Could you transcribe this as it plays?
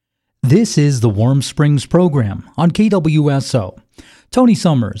This is the Warm Springs program on KWSO. Tony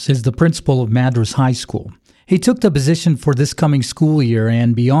Summers is the principal of Madras High School. He took the position for this coming school year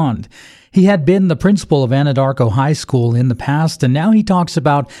and beyond. He had been the principal of Anadarko High School in the past, and now he talks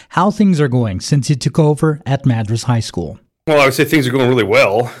about how things are going since he took over at Madras High School. Well, I would say things are going really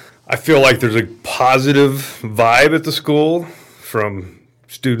well. I feel like there's a positive vibe at the school from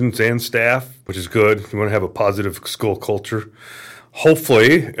students and staff, which is good. You want to have a positive school culture.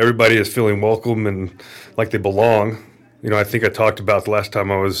 Hopefully, everybody is feeling welcome and like they belong. You know, I think I talked about the last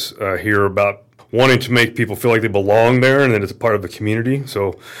time I was here about wanting to make people feel like they belong there and that it's a part of the community.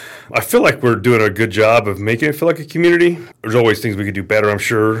 So I feel like we're doing a good job of making it feel like a community. There's always things we could do better, I'm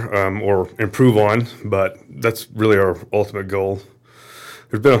sure, or improve on, but that's really our ultimate goal.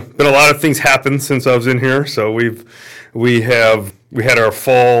 There's been a lot of things happen since I was in here. So we had our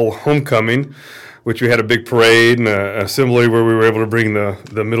fall homecoming, which we had a big parade and an assembly where we were able to bring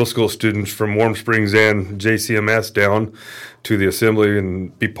the middle school students from Warm Springs and JCMS down to the assembly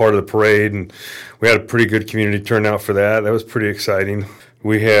and be part of the parade. And we had a pretty good community turnout for that. That was pretty exciting.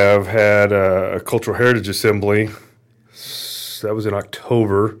 We have had a cultural heritage assembly. That was in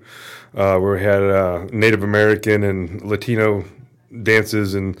October, where we had Native American and Latino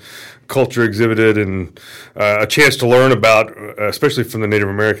dances and culture exhibited, and a chance to learn about, especially from the Native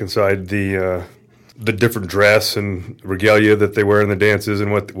American side, the different dress and regalia that they wear in the dances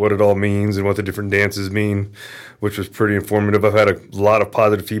and what it all means and what the different dances mean, which was pretty informative. I've had a lot of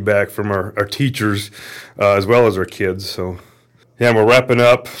positive feedback from our teachers as well as our kids. So, yeah, we're wrapping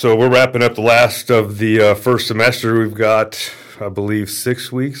up. So we're wrapping up the last of the first semester. We've got, I believe,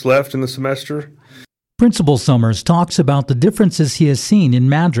 6 weeks left in the semester. Principal Summers talks about the differences he has seen in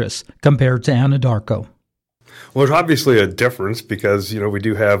Madras compared to Anadarko. Well, there's obviously a difference because, you know, we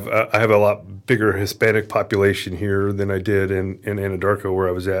do have, I have a lot bigger Hispanic population here than I did in Anadarko, where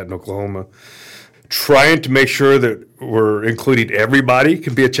I was at in Oklahoma. Trying to make sure that we're including everybody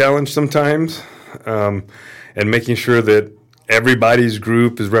can be a challenge sometimes, and making sure that everybody's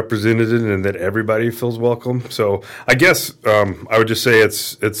group is represented and that everybody feels welcome. So I guess I would just say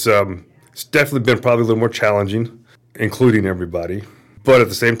it's definitely been probably a little more challenging, including everybody. But at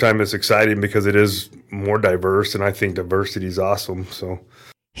the same time, it's exciting because it is more diverse, and I think diversity is awesome. So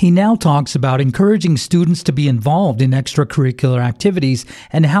he now talks about encouraging students to be involved in extracurricular activities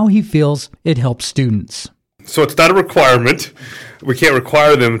and how he feels it helps students. So it's not a requirement. We can't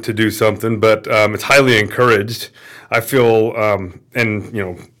require them to do something, but it's highly encouraged. I feel, and, you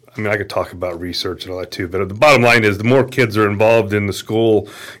know, I mean, I could talk about research and all that too, but the bottom line is the more kids are involved in the school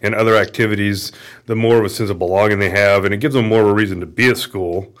and other activities, the more of a sense of belonging they have, and it gives them more of a reason to be at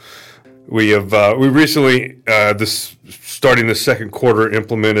school. We recently, starting the second quarter,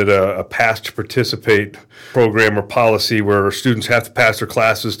 implemented a Pass to Participate program or policy where students have to pass their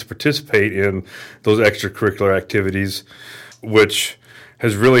classes to participate in those extracurricular activities, which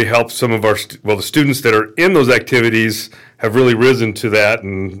has really helped some of the students that are in those activities have really risen to that,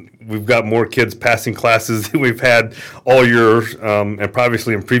 and we've got more kids passing classes than we've had all year, and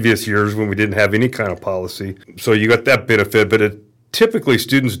obviously in previous years when we didn't have any kind of policy. So you got that benefit, but typically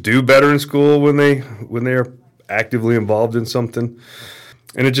students do better in school when they are actively involved in something.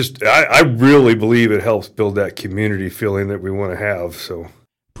 And I really believe it helps build that community feeling that we want to have. So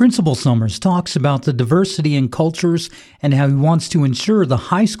Principal Summers talks about the diversity in cultures and how he wants to ensure the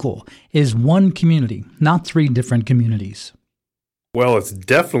high school is one community, not three different communities. Well, it's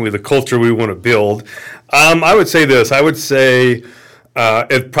definitely the culture we want to build. I would say this. I would say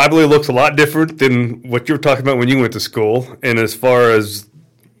it probably looks a lot different than what you were talking about when you went to school. And as far as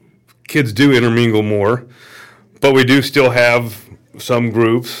kids do intermingle more, but we do still have some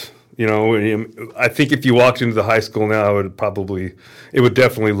groups. You know, I think if you walked into the high school now, it would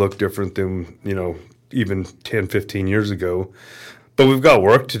definitely look different than, you know, even 10, 15 years ago. But we've got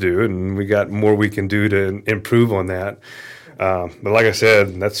work to do, and we got more we can do to improve on that. But like I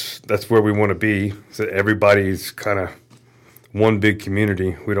said, that's where we want to be, so that everybody's kind of one big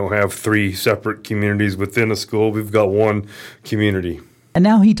community. We don't have three separate communities within a school. We've got one community. And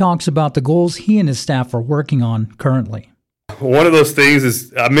now he talks about the goals he and his staff are working on currently. One of those things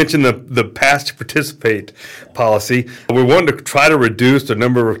is, I mentioned the Pass to Participate policy. We're wanting to try to reduce the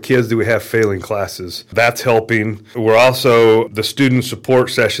number of kids that we have failing classes. That's helping. We're also, the student support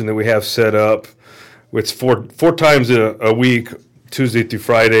session that we have set up, it's four times a week, Tuesday through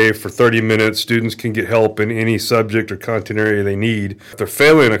Friday, for 30 minutes. Students can get help in any subject or content area they need. If they're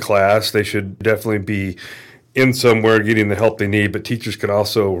failing a class, they should definitely be in somewhere getting the help they need, but teachers can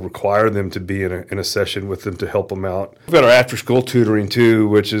also require them to be in a session with them to help them out. We've got our after-school tutoring too,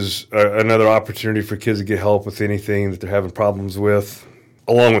 which is another opportunity for kids to get help with anything that they're having problems with.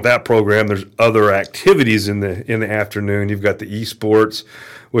 along with that program, there's other activities in the afternoon. You've got the esports,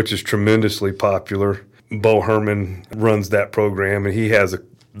 which is tremendously popular. Bo Herman runs that program, and he has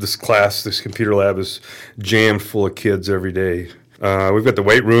this computer lab is jammed full of kids every day. We've got the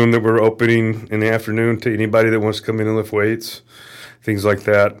weight room that we're opening in the afternoon to anybody that wants to come in and lift weights, things like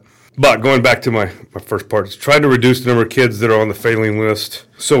that. But going back to my first part, it's trying to reduce the number of kids that are on the failing list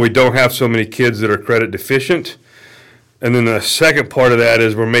so we don't have so many kids that are credit deficient. And then the second part of that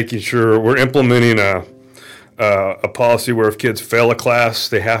is we're making sure we're implementing a policy where if kids fail a class,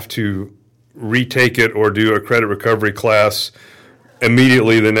 they have to retake it or do a credit recovery class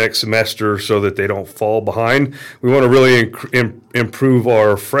immediately the next semester so that they don't fall behind. We want to really improve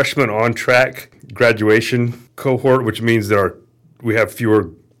our freshman on-track graduation cohort, which means that we have fewer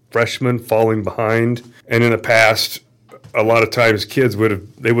freshmen falling behind. And in the past, a lot of times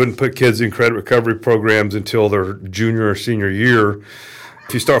they wouldn't put kids in credit recovery programs until their junior or senior year.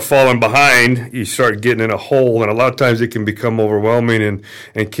 If you start falling behind, you start getting in a hole, and a lot of times it can become overwhelming,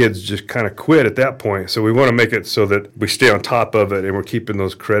 and kids just kind of quit at that point. So we want to make it so that we stay on top of it, and we're keeping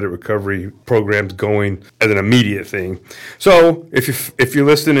those credit recovery programs going as an immediate thing. So if you're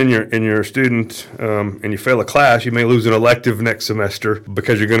listed in your student and you fail a class, you may lose an elective next semester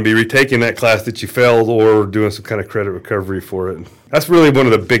because you're going to be retaking that class that you failed or doing some kind of credit recovery for it. That's really one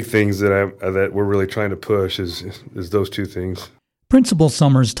of the big things that we're really trying to push is those two things. Principal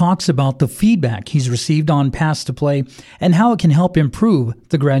Summers talks about the feedback he's received on Pass to Play and how it can help improve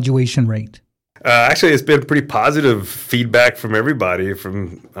the graduation rate. Actually, it's been pretty positive feedback from everybody,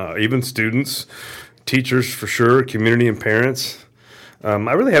 from even students, teachers for sure, community and parents. I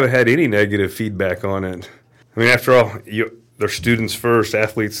really haven't had any negative feedback on it. I mean, after all, they're students first,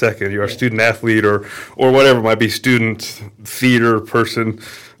 athletes second. You're a student athlete or whatever, might be student, theater person,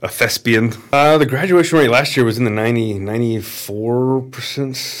 a thespian. The graduation rate last year was in the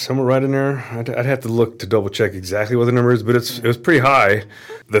 94%, somewhere right in there. I'd have to look to double check exactly what the number is, but it was pretty high.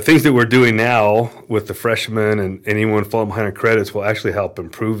 The things that we're doing now with the freshmen and anyone falling behind on credits will actually help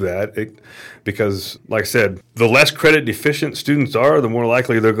improve that. Because, like I said, the less credit deficient students are, the more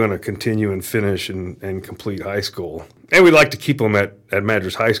likely they're going to continue and finish and complete high school. And we'd like to keep them at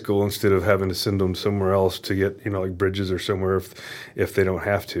Madras High School instead of having to send them somewhere else to get, like Bridges or somewhere if they don't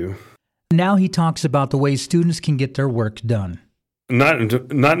have to. Now he talks about the way students can get their work done. Not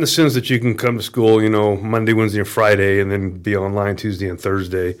in the sense that you can come to school, Monday, Wednesday, and Friday, and then be online Tuesday and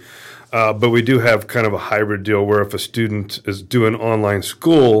Thursday. But we do have kind of a hybrid deal where if a student is doing online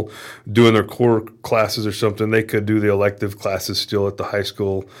school, doing their core classes or something, they could do the elective classes still at the high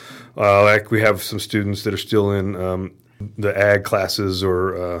school. Like we have some students that are still in the ag classes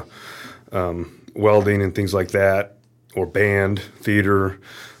or welding and things like that, or band, theater,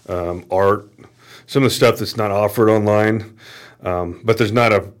 art, some of the stuff that's not offered online. But there's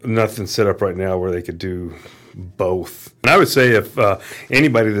nothing set up right now where they could do both. And I would say if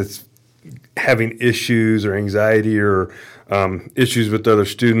anybody that's having issues or anxiety or issues with other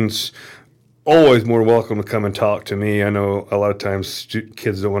students, always more welcome to come and talk to me. I know a lot of times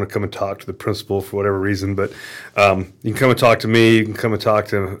kids don't want to come and talk to the principal for whatever reason, but you can come and talk to me. You can come and talk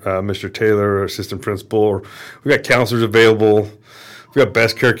to Mr. Taylor, our assistant principal. Or we've got counselors available. We've got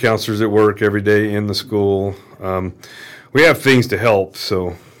best care counselors at work every day in the school. We have things to help,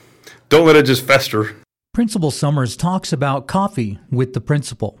 so don't let it just fester. Principal Summers talks about coffee with the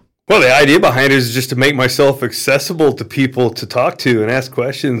principal. Well, the idea behind it is just to make myself accessible to people to talk to and ask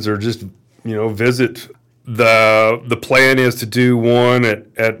questions or just, visit. The plan is to do one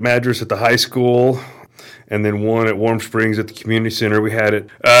at Madras at the high school and then one at Warm Springs at the community center. We had it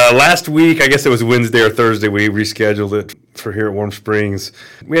last week. I guess it was Wednesday or Thursday. We rescheduled it for here at Warm Springs.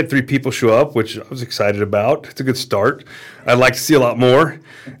 We had 3 people show up, which I was excited about. It's a good start. I'd like to see a lot more.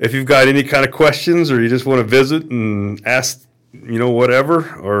 If you've got any kind of questions or you just want to visit and ask,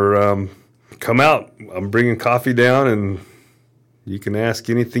 whatever, or come out. I'm bringing coffee down, and you can ask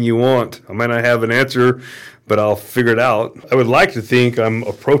anything you want. I might not have an answer, but I'll figure it out. I would like to think I'm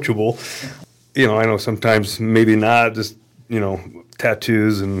approachable. I know sometimes maybe not, just,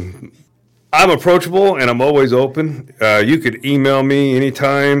 tattoos, and I'm approachable and I'm always open. You could email me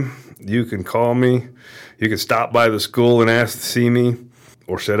anytime. You can call me. You can stop by the school and ask to see me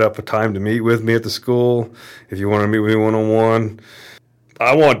or set up a time to meet with me at the school if you want to meet with me one-on-one.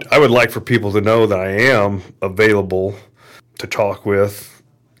 I would like for people to know that I am available to talk with,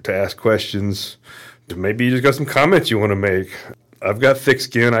 to ask questions. Maybe you just got some comments you want to make. I've got thick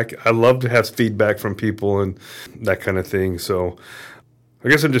skin. I love to have feedback from people and that kind of thing. So I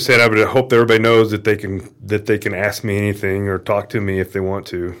guess I'm just saying I would hope that everybody knows that they can ask me anything or talk to me if they want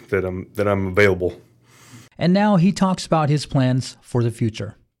to, that I'm available. And now he talks about his plans for the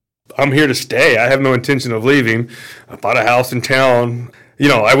future. I'm here to stay. I have no intention of leaving. I bought a house in town.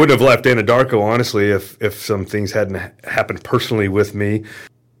 I wouldn't have left Anadarko, honestly, if some things hadn't happened personally with me.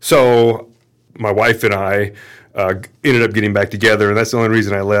 So my wife and I ended up getting back together, and that's the only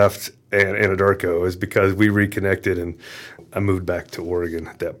reason I left Anadarko is because we reconnected, and I moved back to Oregon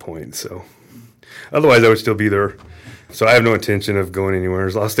at that point. So otherwise, I would still be there. So I have no intention of going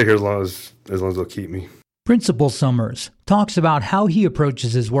anywhere. I'll stay here as long as they'll keep me. Principal Summers talks about how he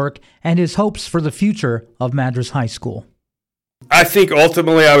approaches his work and his hopes for the future of Madras High School. I think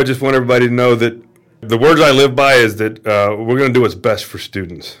ultimately I would just want everybody to know that the words I live by is that we're going to do what's best for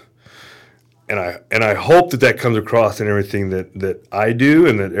students. And I hope that comes across in everything that I do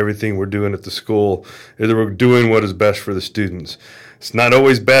and that everything we're doing at the school is that we're doing what is best for the students. It's not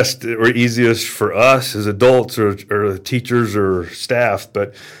always best or easiest for us as adults or teachers or staff,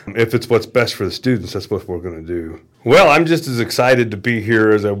 but if it's what's best for the students, that's what we're going to do. Well, I'm just as excited to be here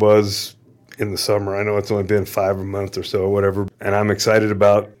as I was in the summer. I know it's only been 5 months or so or whatever, and I'm excited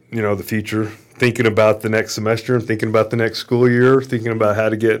about, the future, thinking about the next semester and thinking about the next school year, thinking about how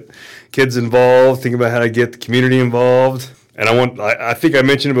to get kids involved, thinking about how to get the community involved. And I think I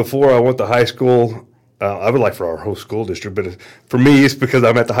mentioned it before, I want the high school, I would like for our whole school district, but for me, it's because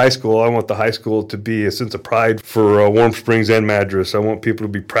I'm at the high school. I want the high school to be a sense of pride for Warm Springs and Madras. I want people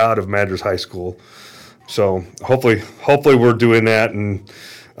to be proud of Madras High School. So hopefully we're doing that and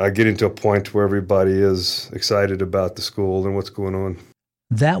getting to a point where everybody is excited about the school and what's going on.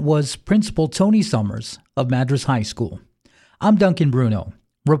 That was Principal Tony Summers of Madras High School. I'm Duncan Bruno,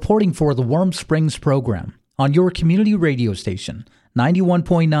 reporting for the Warm Springs program on your community radio station,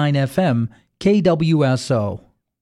 91.9 FM, KWSO.